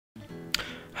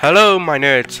Hello my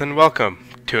nerds and welcome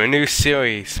to a new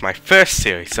series, my first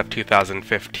series of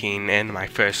 2015 and my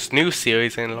first new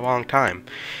series in a long time.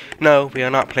 No, we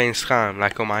are not playing Skyrim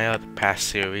like all my other past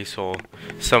series or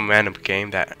some random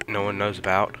game that no one knows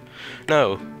about.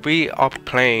 No, we are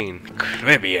playing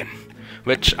Caribbean,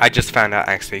 which I just found out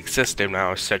actually existed when I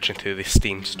was searching through the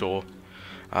Steam store.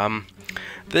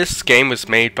 This game was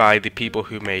made by the people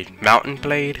who made Mountain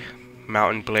Blade,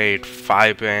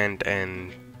 Firebrand,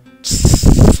 and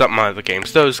some other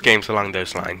games, those games along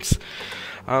those lines,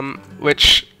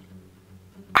 which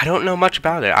I don't know much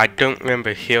about it. I don't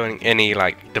remember hearing any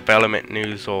like development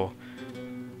news or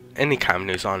any kind of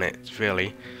news on it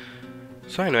really.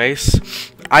 So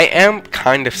anyways, I am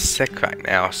kind of sick right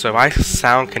now, so if I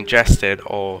sound congested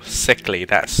or sickly,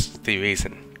 that's the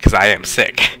reason, because I am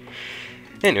sick.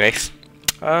 Anyways,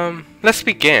 let's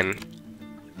begin.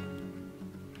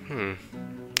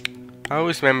 I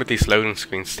always remember these loading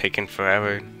screens taking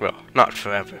forever. Well, not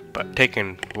forever, but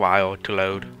taking a while to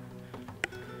load.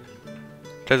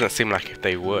 Doesn't seem like if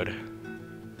they would.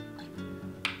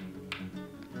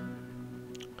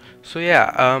 So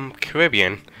yeah,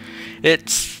 Caribbean.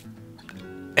 It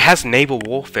has naval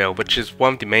warfare, which is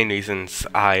one of the main reasons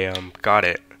I got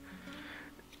it.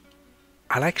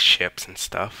 I like ships and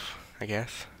stuff, I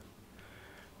guess.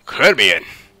 Caribbean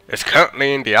is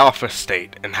currently in the alpha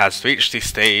state and has reached the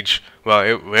stage where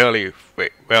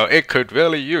it could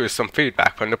really use some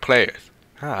feedback from the players.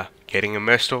 Getting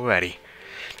immersed already.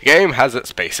 The game has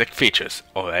its basic features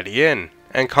already in,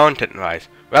 and content-wise,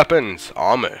 weapons,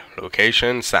 armor,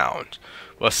 location, sound,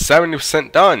 was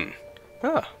 70% done.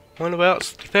 Wonder what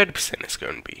else the 30% is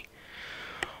going to be.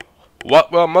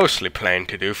 What we're mostly planning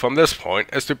to do from this point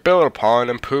is to build upon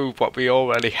and improve what we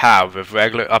already have with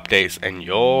regular updates and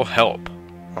your help.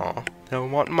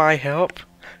 Don't want my help?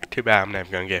 Too bad I'm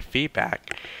never gonna get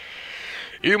feedback.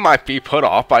 You might be put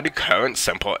off by the current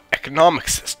simple economic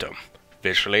system,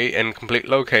 visually incomplete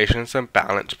locations and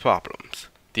balance problems.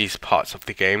 These parts of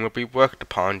the game will be worked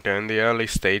upon during the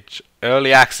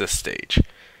early access stage.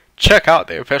 Check out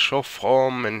the official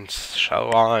forum and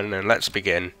so on, and let's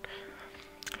begin.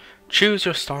 Choose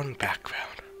your starting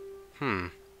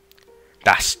background.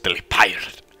 Dastardly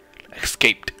pirate,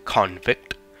 escaped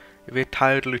convict,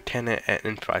 retired lieutenant at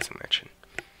Enterprise Mansion.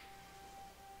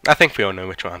 I think we all know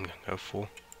which one I'm gonna go for.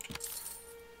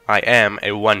 I am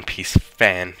a One Piece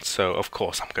fan, so of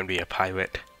course I'm gonna be a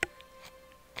pirate.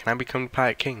 Can I become the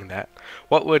Pirate King in that?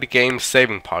 What would the game's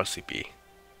saving policy be?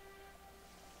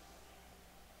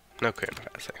 No clue what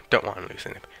I say. Don't want to lose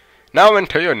anything. Now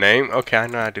enter your name. Okay, I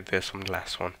know I did this from the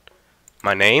last one.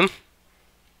 My name?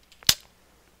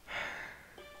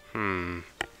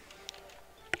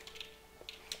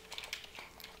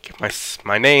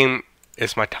 My name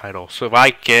is my title, so if I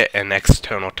get an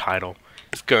external title,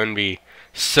 it's going to be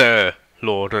Sir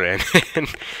Lord Randon,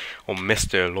 or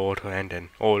Mr. Lord Randon,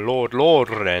 or Lord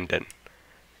Randon.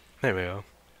 There we go.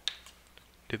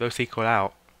 Do those equal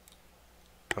out?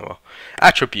 Oh well.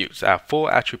 Attributes.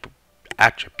 4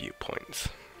 attribute points.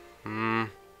 I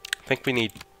think we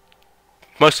need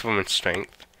most of them in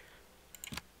strength,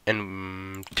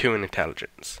 and 2 in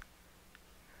intelligence,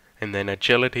 and then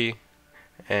agility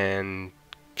and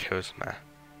charisma.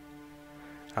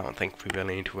 I don't think we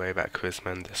really need to worry about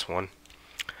charisma in this one.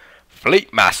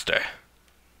 Fleet Master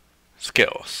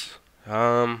skills.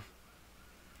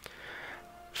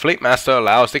 Fleet Master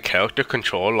allows the character to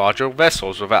control larger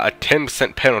vessels without a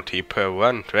 10% penalty per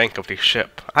run rank of the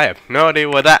ship. I have no idea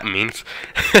what that means.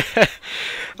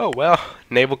 Oh well,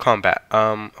 naval combat.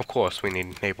 Of course we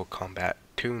need naval combat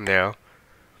too in there.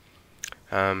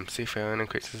 Seafaring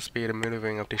increases the speed of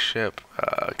maneuvering of the ship.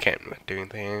 Can't do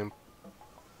anything.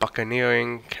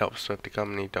 Buccaneering helps with the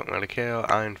company, don't really care.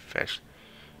 Iron Fist.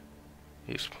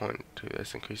 Use point to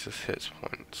this increases hits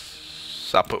points.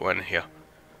 I'll put one here.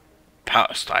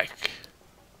 Power Strike.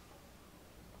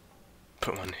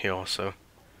 Put one here also.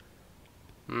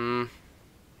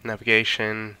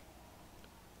 Navigation.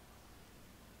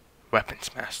 Weapons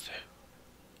Master.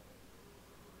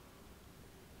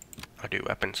 I'll do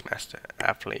Weapons Master.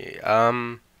 Athlete.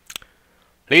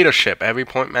 Leadership. Every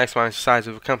point maximizes the size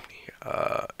of a company.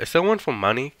 Is there one for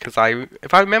money? Because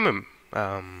if I remember,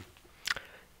 in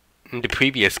the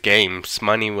previous games,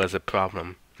 money was a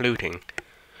problem. Looting.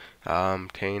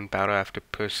 Obtain battle after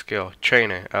per skill.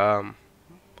 Trainer.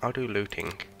 I'll do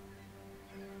looting.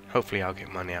 Hopefully I'll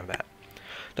get money out of that.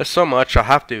 There's so much, I'll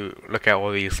have to look at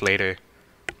all these later.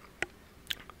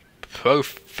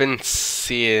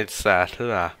 Proficiency.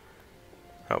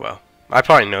 Oh well. I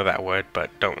probably know that word, but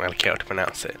don't really care to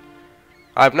pronounce it.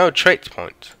 I have no traits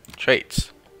points.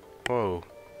 Traits. Whoa.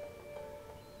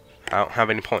 I don't have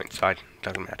any points, so it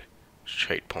doesn't matter.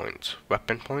 Trade points.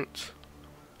 Weapon points.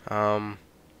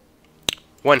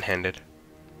 One-handed.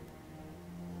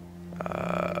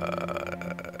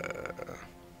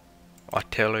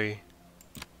 Artillery.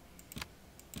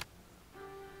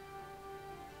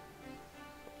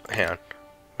 Hang on.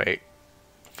 Wait.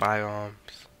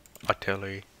 Firearms.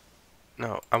 Artillery.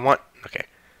 No, I want... Okay.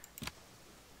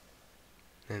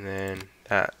 And then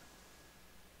that.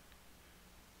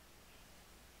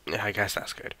 Yeah, I guess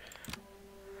that's good.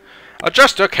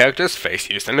 Adjust your character's face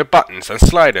using the buttons and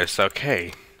sliders.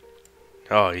 Okay.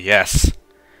 Oh, yes.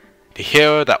 The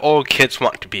hero that all kids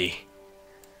want to be.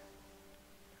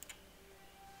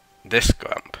 This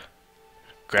Grump.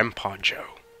 Grandpa Joe.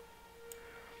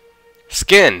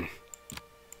 Skin.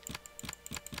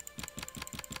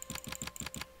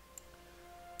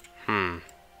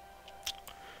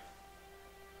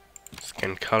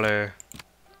 Skin color.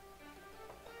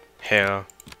 Hair.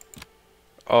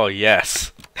 Oh,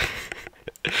 yes.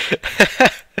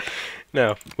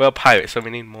 No, well, pirate, so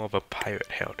we need more of a pirate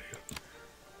hairdo.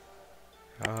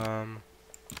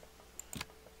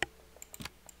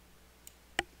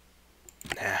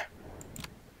 Nah.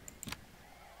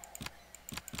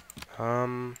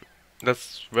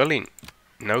 That's really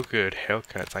no good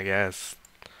haircuts, I guess.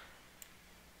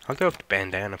 I'll go with the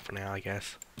bandana for now, I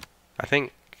guess. I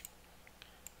think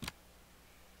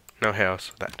no hair,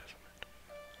 so that doesn't matter.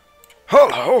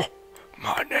 Hello,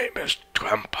 my name is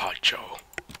Grandpa Joe.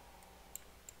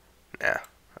 Nah.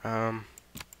 There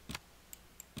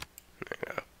you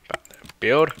go. About that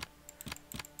build.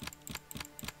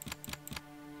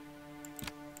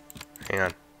 Hang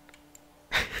on.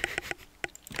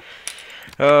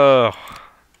 Oh,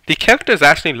 the characters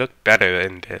actually look better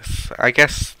in this. I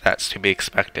guess that's to be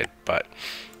expected, but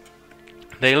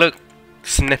they look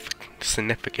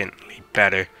significantly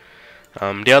better.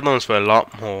 The other ones were a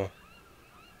lot more,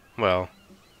 well,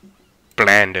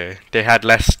 blander. They had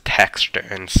less texture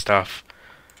and stuff.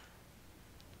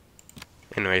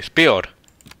 Anyways, build.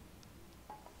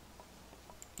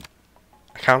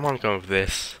 I kind of want to go with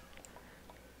this.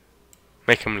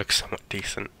 Make him look somewhat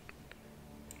decent.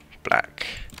 Black.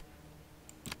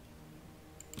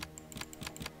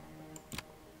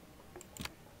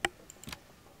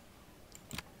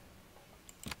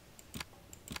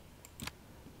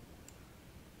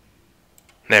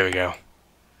 There we go.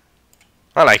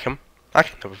 I like him. I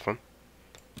can live with him.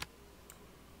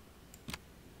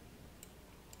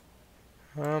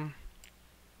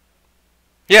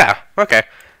 Yeah, okay.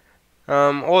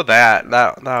 Or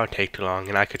that would take too long,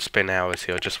 and I could spend hours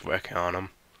here just working on him.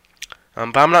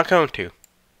 But I'm not going to.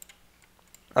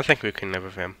 I think we can live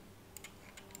with him.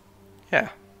 Yeah.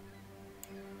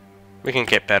 We can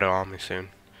get better army soon.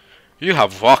 You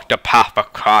have walked the path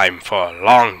of crime for a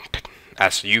long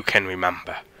as you can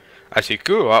remember. As you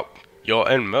grew up, your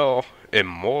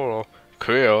immoral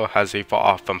career has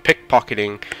evolved from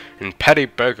pickpocketing and petty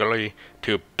burglary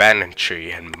to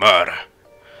banditry and murder.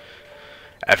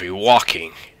 Every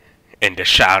walking in the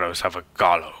shadows of a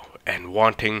gallows and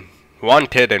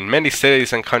wanted in many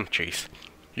cities and countries,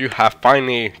 you have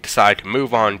finally decided to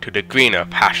move on to the greener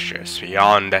pastures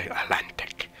beyond the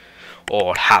Atlantic.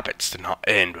 Old habits do not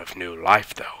end with new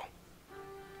life, though.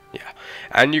 Yeah,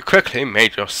 and you quickly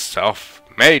made yourself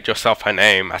a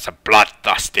name as a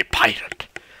bloodthirsty pirate.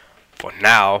 For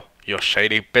now, your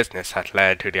shady business has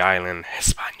led to the island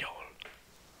Hispaniola.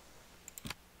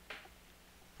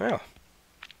 Well,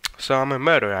 so I'm a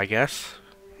murderer, I guess.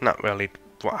 Not really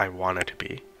what I wanted to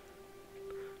be.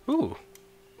 Ooh.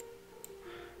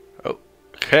 Oh,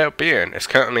 Caribbean is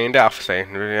currently in the alpha stage.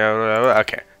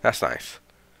 Okay, that's nice.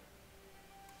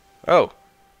 Oh.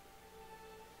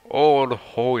 Old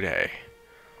Jorge.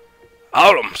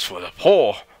 Alms for the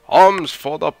poor. Alms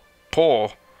for the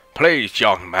poor. Please,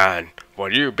 young man,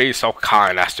 will you be so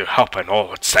kind as to help an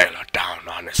old sailor down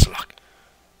on his luck?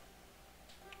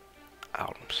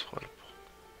 Alms for the poor.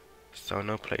 So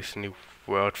no place in the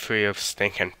world free of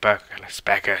stinking burglars,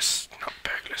 beggars. Not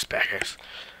burglars, beggars.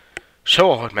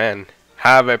 Sure, old man.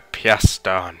 Have a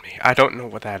piastre on me. I don't know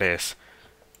what that is.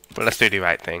 But let's do the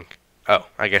right thing. Oh,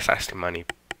 I guess that's the money.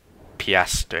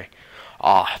 Piastre.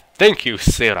 Ah, thank you,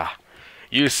 sirrah.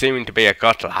 You seem to be a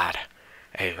good lad.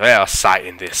 A rare sight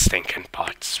in these stinking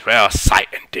parts. Rare sight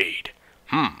indeed.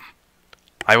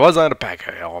 I wasn't a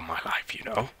beggar all my life, you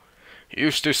know.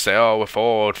 Used to sail with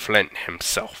old Flint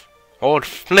himself. Old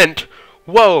Flint?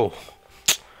 Whoa!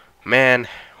 Man,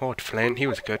 old Flint, he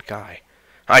was a good guy.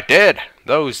 I did.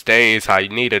 Those days I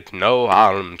needed no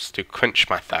alms to quench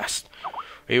my thirst.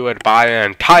 We would buy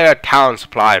an entire town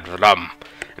supplied with rum,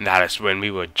 and that is when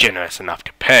we were generous enough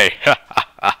to pay. Ha ha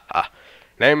ha ha.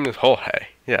 Name is Jorge.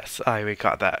 Yes, we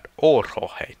got that. Or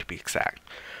Jorge, to be exact.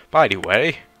 By the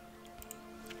way,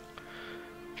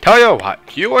 tell you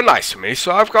what, you were nice to me,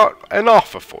 so I've got an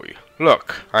offer for you.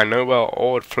 Look, I know where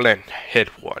old Flint hid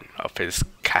one of his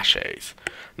caches.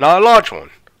 Not a large one,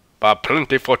 but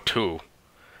plenty for two.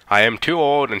 I am too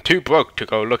old and too broke to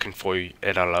go looking for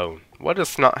it alone. What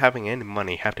does not having any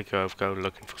money have to go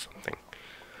looking for something?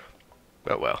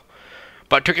 Well.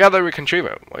 But together we can achieve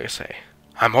it, what do you say?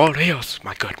 I'm all ears,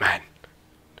 my good man.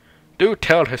 Do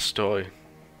tell his story.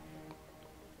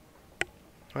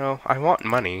 Well, I want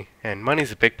money, and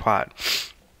money's a big part.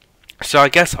 So I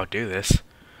guess I'll do this.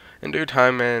 In due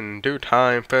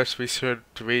time, first we should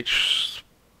reach...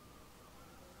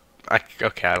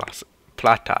 okay, I lost it.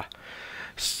 Plata.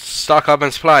 Stock up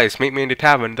on supplies, meet me in the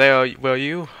tavern. There, will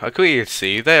you? Agreed,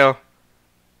 see you there.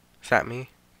 Is that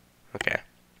me? Okay.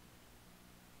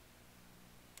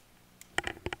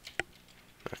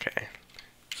 Okay.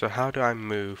 So how do I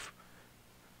move?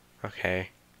 Okay.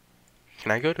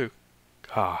 Can I go to...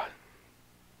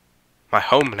 my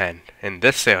homeland in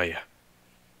this area.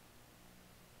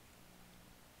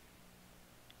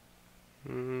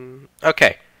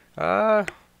 Okay. Where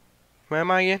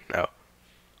am I again? Oh.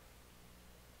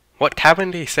 What tavern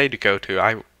did he say to go to?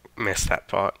 I missed that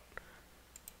part.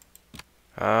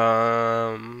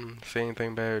 See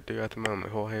anything better to do at the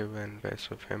moment? Jorge went best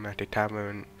with him at the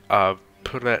tavern.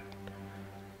 Put it...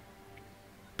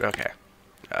 Okay.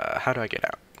 How do I get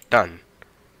out? Done.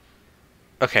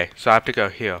 Okay, so I have to go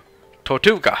here.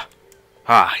 Tortuga!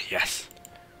 Ah, yes.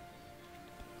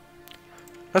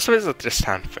 Let's visit this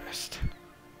town first.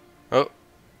 Oh.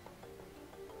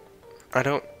 I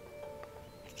don't...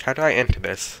 How do I enter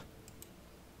this?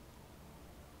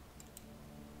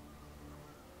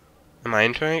 Am I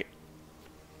entering it?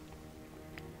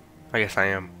 I guess I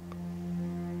am.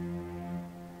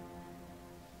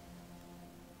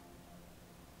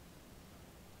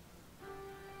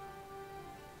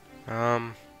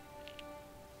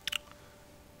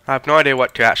 I have no idea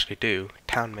what to actually do.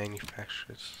 Town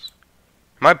manufacturers.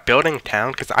 Am I building a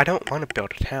town? Because I don't want to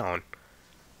build a town.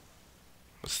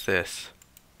 What's this?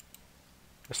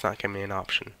 It's not giving me an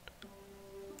option.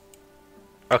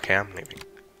 Okay, I'm leaving.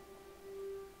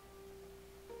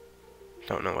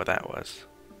 Don't know what that was.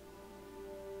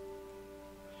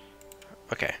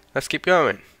 Okay, let's keep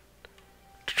going.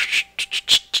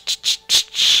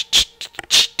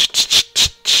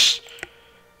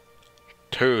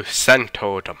 To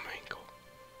Santo Domingo.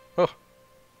 Oh,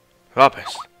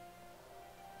 robbers.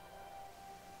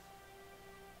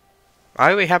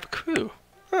 I already have a crew.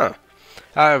 Huh.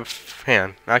 I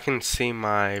can see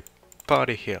my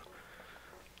body here.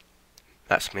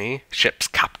 That's me, ship's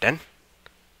captain.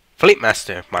 Fleet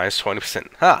master, minus 20%.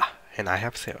 Ah, and I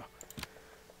have 0.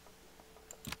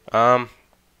 I'm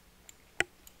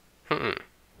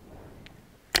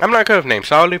not good with names,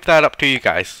 so I'll leave that up to you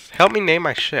guys. Help me name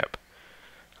my ship.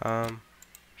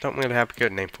 Don't really have a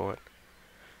good name for it.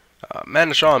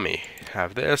 Managed army.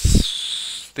 Have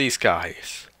this. These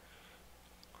guys.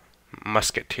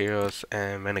 Musketeers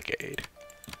and renegade.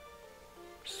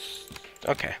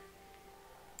 Okay.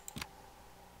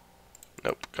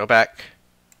 Nope. Go back.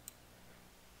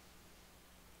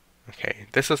 Okay.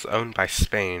 This is owned by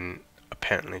Spain,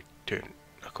 apparently,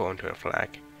 according to the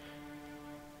flag.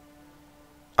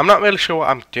 I'm not really sure what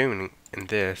I'm doing in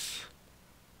this.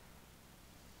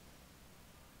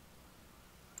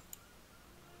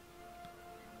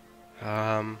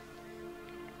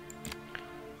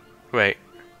 Wait.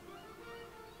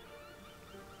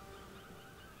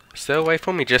 Is there a way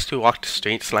for me just to walk the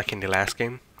streets like in the last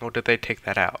game? Or did they take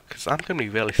that out? Because I'm going to be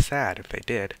really sad if they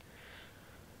did.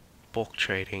 Bulk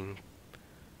trading.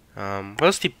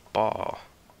 Where's the bar?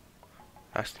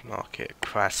 That's the market.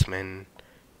 Craftsman.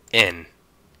 Inn.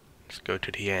 Let's go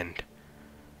to the end.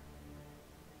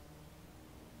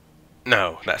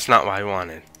 No, that's not what I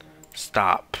wanted.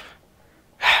 Stop.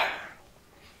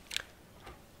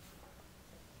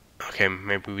 Okay,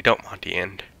 maybe we don't want the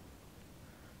end.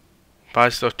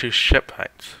 Buys those 2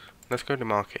 shipwrights. Let's go to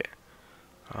market.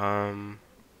 Price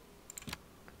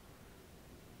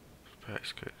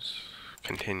goods.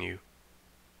 Continue.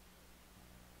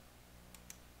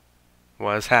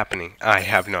 What is happening? I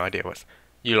have no idea what's...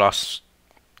 You lost...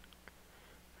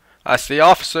 As the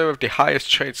officer of the highest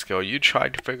trade skill, you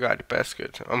tried to figure out the best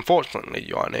goods. Unfortunately,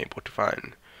 you are unable to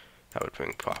find that would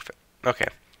bring profit. Okay.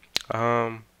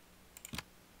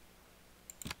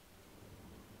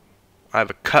 I have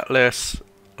a cutlass,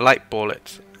 light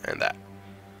bullets, and that.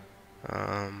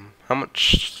 How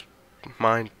much?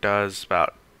 Mine does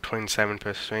about 27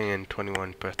 per swing and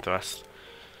 21 per thrust.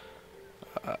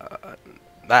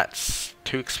 That's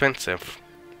too expensive.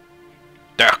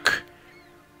 Duck.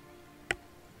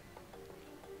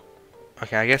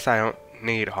 Okay, I guess I don't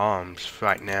need arms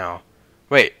right now.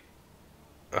 Wait.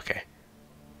 Okay.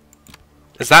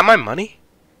 Is that my money?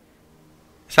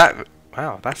 Is that...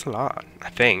 Wow, that's a lot,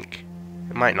 I think.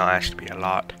 It might not actually be a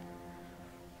lot.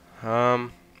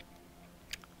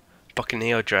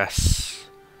 Buccaneer dress.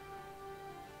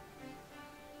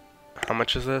 How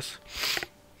much is this?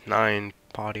 9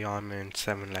 body armor and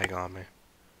 7 leg armor.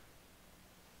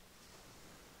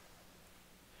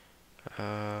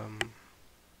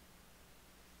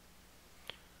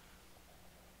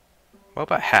 What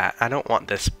about hat? I don't want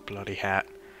this bloody hat.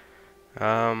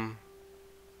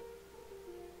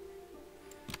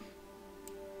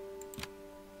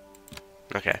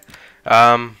 Okay.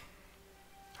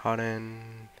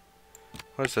 Harden.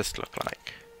 What does this look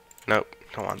like? Nope,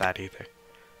 don't want that either.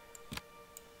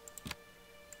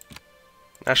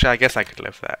 Actually, I guess I could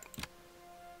live that.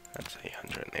 That's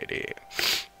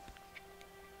 888.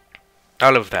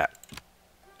 I'll live that.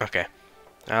 Okay.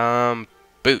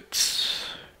 Boots.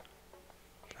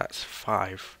 That's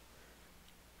 5.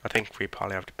 I think we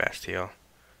probably have the best here.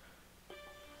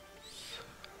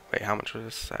 Wait, how much was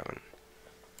this? 7.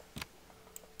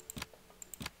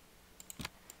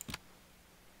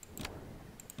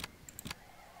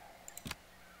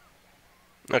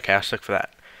 Okay, I'll stick for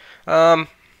that.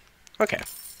 Okay.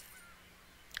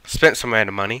 Spent some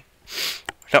random money.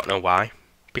 I don't know why.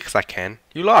 Because I can.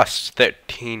 You lost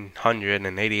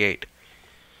 1,388.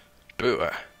 Boo.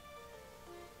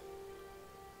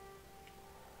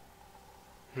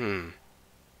 Can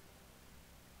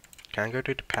I go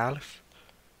to the palace?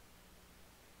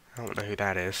 I don't know who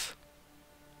that is.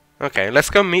 Okay, let's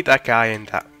go meet that guy in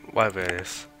that whatever it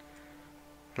is.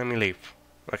 Let me leave.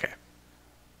 Okay.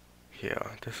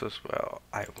 Here, this is where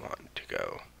I want to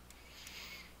go.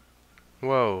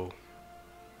 Whoa.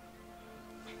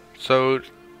 So,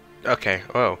 okay,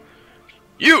 whoa.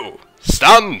 You!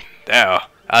 Stand there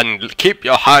and keep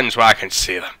your hands where I can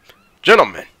see them.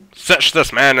 Gentlemen, search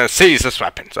this man and seize his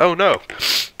weapons. Oh no.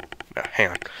 No,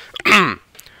 hang on.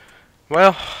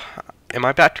 Well, am I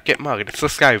about to get mugged? Is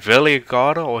this guy really a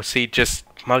guard or is he just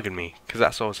mugging me? Because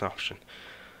that's always an option.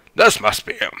 This must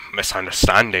be a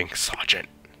misunderstanding, Sergeant.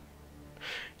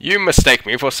 You mistake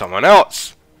me for someone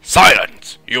else.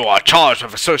 Silence! You are charged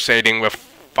with associating with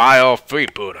vile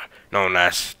freebooter known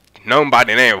by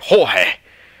the name of Jorge,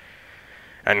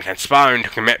 and conspiring to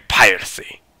commit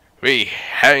piracy. We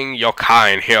hang your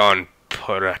kind here on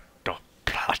Puerto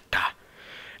Plata.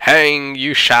 Hang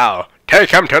you shall. Take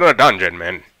him to the dungeon,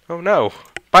 men. Oh no.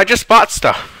 I just bought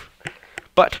stuff.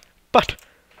 But,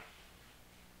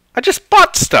 I just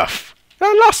bought stuff.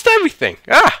 I lost everything.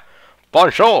 Ah!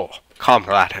 Bonjour,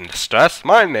 comrade in distress.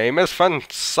 My name is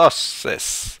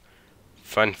Francosis.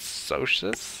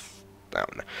 Francosis? I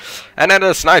don't know. And it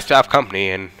is nice to have company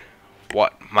in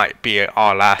what might be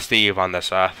our last eve on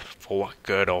this earth. For what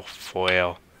good or for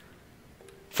ill?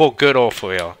 For good or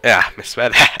for ill? Yeah,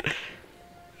 misread that.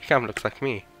 He kind of looks like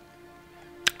me.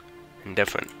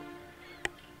 Indifferent.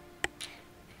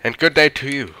 And good day to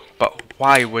you. But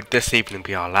why would this evening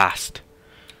be our last?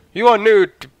 You are new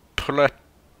to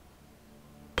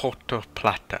Puerto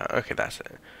Plata. Okay, that's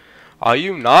it. Are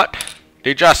you not?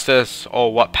 The justice,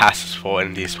 or what passes for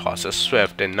in these parts, is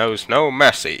swift and knows no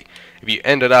mercy. If you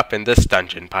ended up in this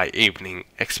dungeon by evening,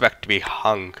 expect to be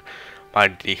hung by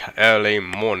the early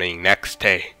morning next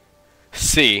day.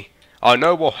 See, our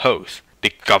noble host,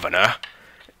 the governor,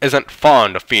 isn't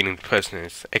fond of feeding the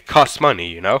prisoners. It costs money,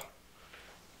 you know.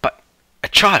 But a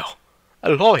child,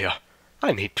 a lawyer.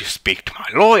 I need to speak to my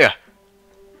lawyer.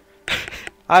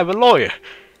 I have a lawyer.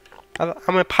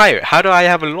 I'm a pirate. How do I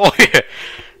have a lawyer?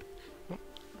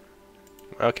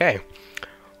 Okay.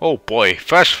 Oh boy,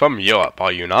 fresh from Europe,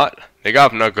 are you not? The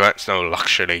governor grants no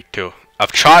luxury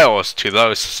of trials to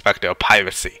those suspected of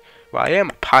piracy. Well, I am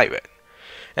a pirate.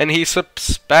 And he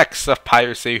suspects of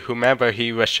piracy whomever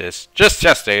he wishes. Just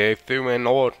yesterday, they threw an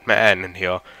old man in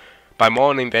here. By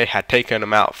morning, they had taken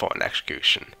him out for an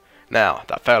execution. Now,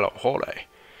 that fellow Jorge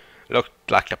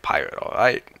looked like the pirate,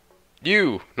 alright.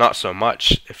 You, not so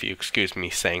much, if you excuse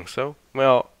me saying so.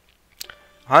 Well,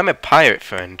 I'm a pirate,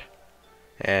 friend.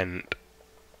 And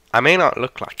I may not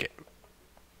look like it.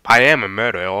 I am a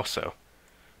murderer also.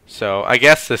 So I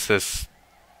guess this is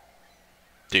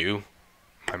due.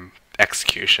 My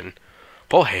execution.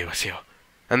 Jorge was here,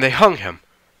 and they hung him.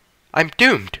 I'm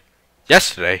doomed.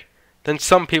 Yesterday, then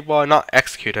some people are not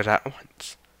executed at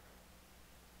once.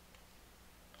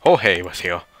 Jorge was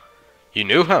here. You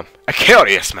knew him. A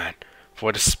curious man.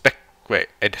 For a despicable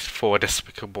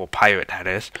pirate, that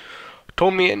is.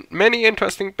 Told me many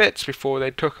interesting bits before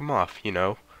they took him off, you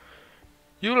know.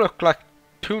 You look like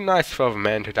too nice for a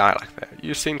man to die like that.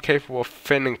 You seem capable of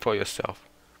fending for yourself.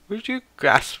 Would you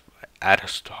grasp at a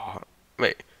straw?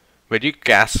 Wait, would you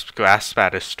grasp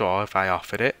at a straw if I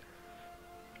offered it?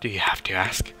 Do you have to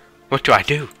ask? What do I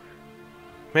do?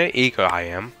 Very eager I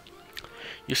am.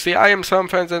 You see, I am some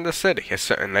friends in the city. A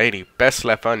certain lady, best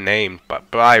left unnamed,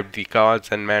 but bribed the guards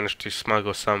and managed to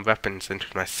smuggle some weapons into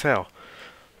my cell.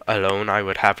 Alone, I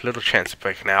would have little chance of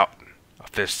breaking out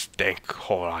of this dank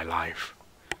hole I live.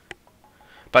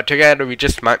 But together, we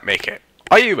just might make it.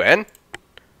 Are you in?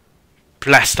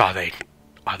 Blessed are they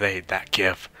that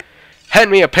give.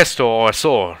 Hand me a pistol or a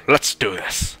sword. Let's do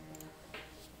this.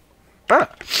 Ah,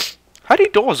 how do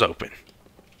doors open?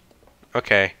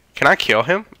 Okay, can I kill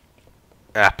him?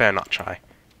 I better not try.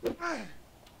 What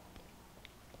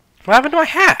happened to my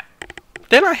hat?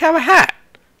 Didn't I have a hat?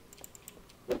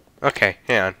 Okay,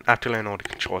 hang on. I have to learn all the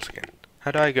controls again.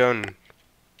 How do I go and...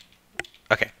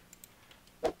 Okay.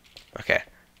 Okay.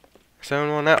 Is there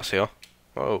anyone else here?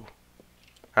 Whoa.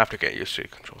 I have to get used to the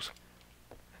controls.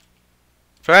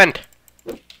 Friend!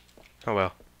 Oh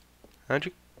well. How'd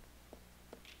you...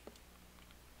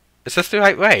 Is this the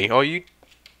right way? Or you...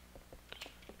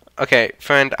 Okay,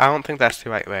 friend, I don't think that's the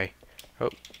right way. Oh.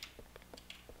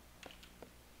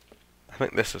 I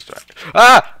think this is the right...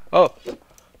 Ah! Oh!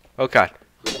 Oh god.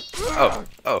 Oh.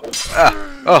 Oh. Ah!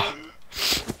 Oh!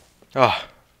 Oh.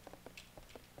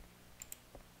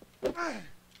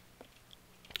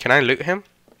 Can I loot him?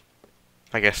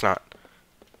 I guess not.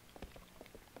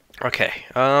 Okay,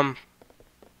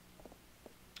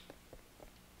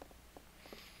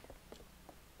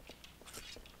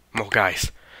 more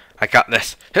guys. I got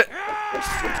this.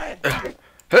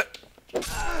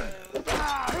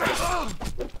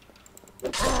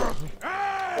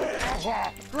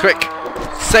 Quick!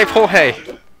 Save Jorge!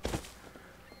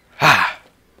 Ah!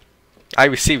 I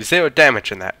received 0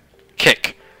 damage in that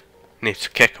kick. Need to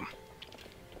kick him.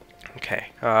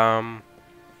 Okay,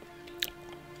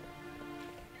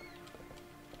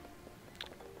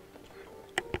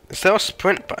 is there a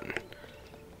sprint button?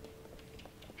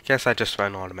 Guess I just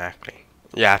ran automatically.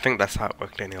 Yeah, I think that's how it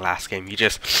worked in the last game. You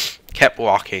just kept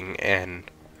walking and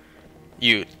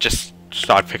you just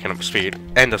started picking up speed.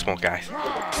 And there's more guys.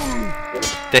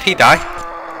 Did he die?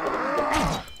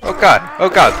 Oh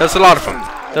god, there's a lot of them.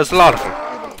 There's a lot of them.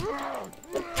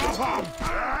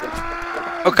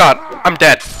 Oh god, I'm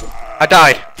dead. I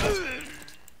died.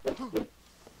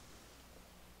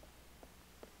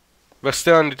 We're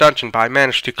still in the dungeon, but I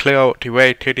managed to clear out the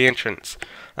way to the entrance.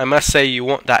 I must say you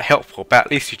weren't that helpful, but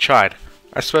at least you tried.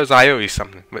 I suppose I owe you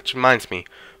something, which reminds me.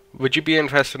 Would you be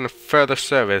interested in further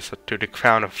service to the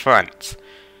Crown of France?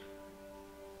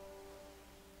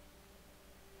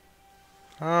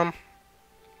 Can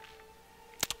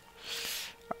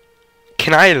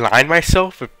I align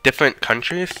myself with different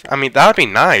countries? I mean, that would be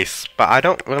nice, but I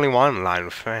don't really want to align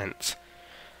with France.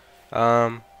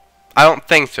 I don't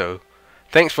think so.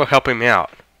 Thanks for helping me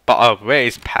out, but I'll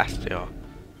raise past here.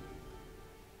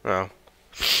 Oh.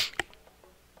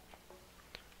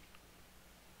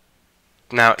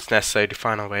 Now it's necessary to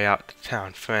find our way out to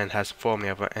town. Friend has informed me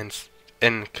of an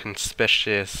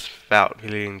inconspicuous route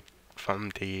leading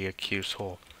from the accused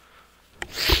hall.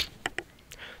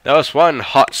 There was one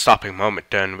heart-stopping moment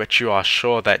during which you are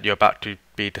sure that you're about to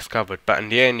be discovered, but in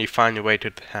the end you find your way to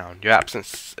the town. Your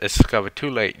absence is discovered too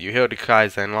late. You hear the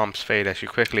cries and alarms fade as you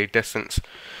quickly distance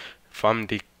from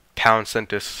the town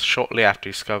center shortly after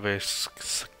you discover a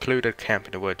secluded camp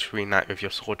in the woods to reunite with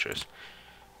your soldiers.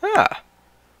 Ah.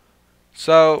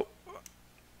 So,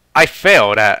 I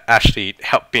failed at actually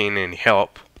being any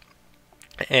help.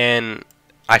 And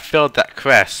I failed that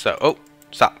quest, so... Oh,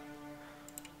 stop.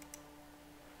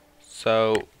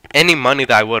 So, any money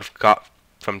that I would have got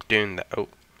from doing that,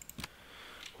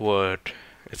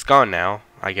 it's gone now,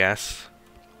 I guess.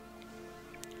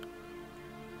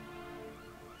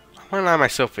 I want to align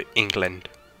myself with England.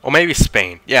 Or maybe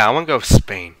Spain. Yeah, I want to go with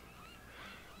Spain.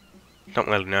 Don't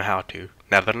really know how to.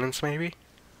 Netherlands, maybe?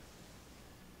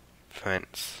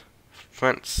 France.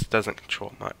 France doesn't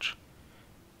control much.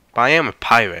 But I am a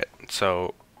pirate,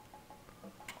 so...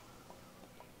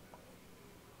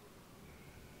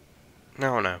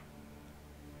 No.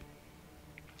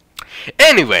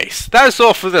 Anyways, that is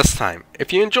all for this time.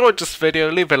 If you enjoyed this video,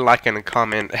 leave a like and a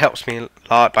comment. It helps me a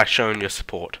lot by showing your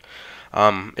support.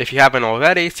 If you haven't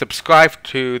already, subscribe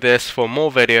to this for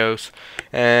more videos,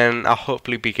 and I'll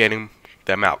hopefully be getting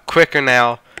them out quicker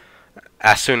now,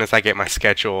 as soon as I get my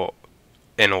schedule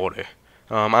in order.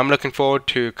 I'm looking forward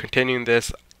to continuing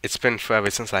this. It's been forever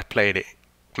since I played a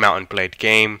Mount & Blade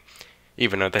game,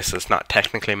 even though this is not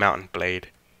technically Mount & Blade.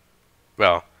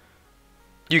 Well,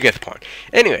 you get the point.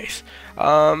 Anyways,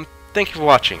 thank you for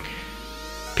watching.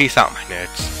 Peace out, my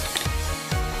nerds.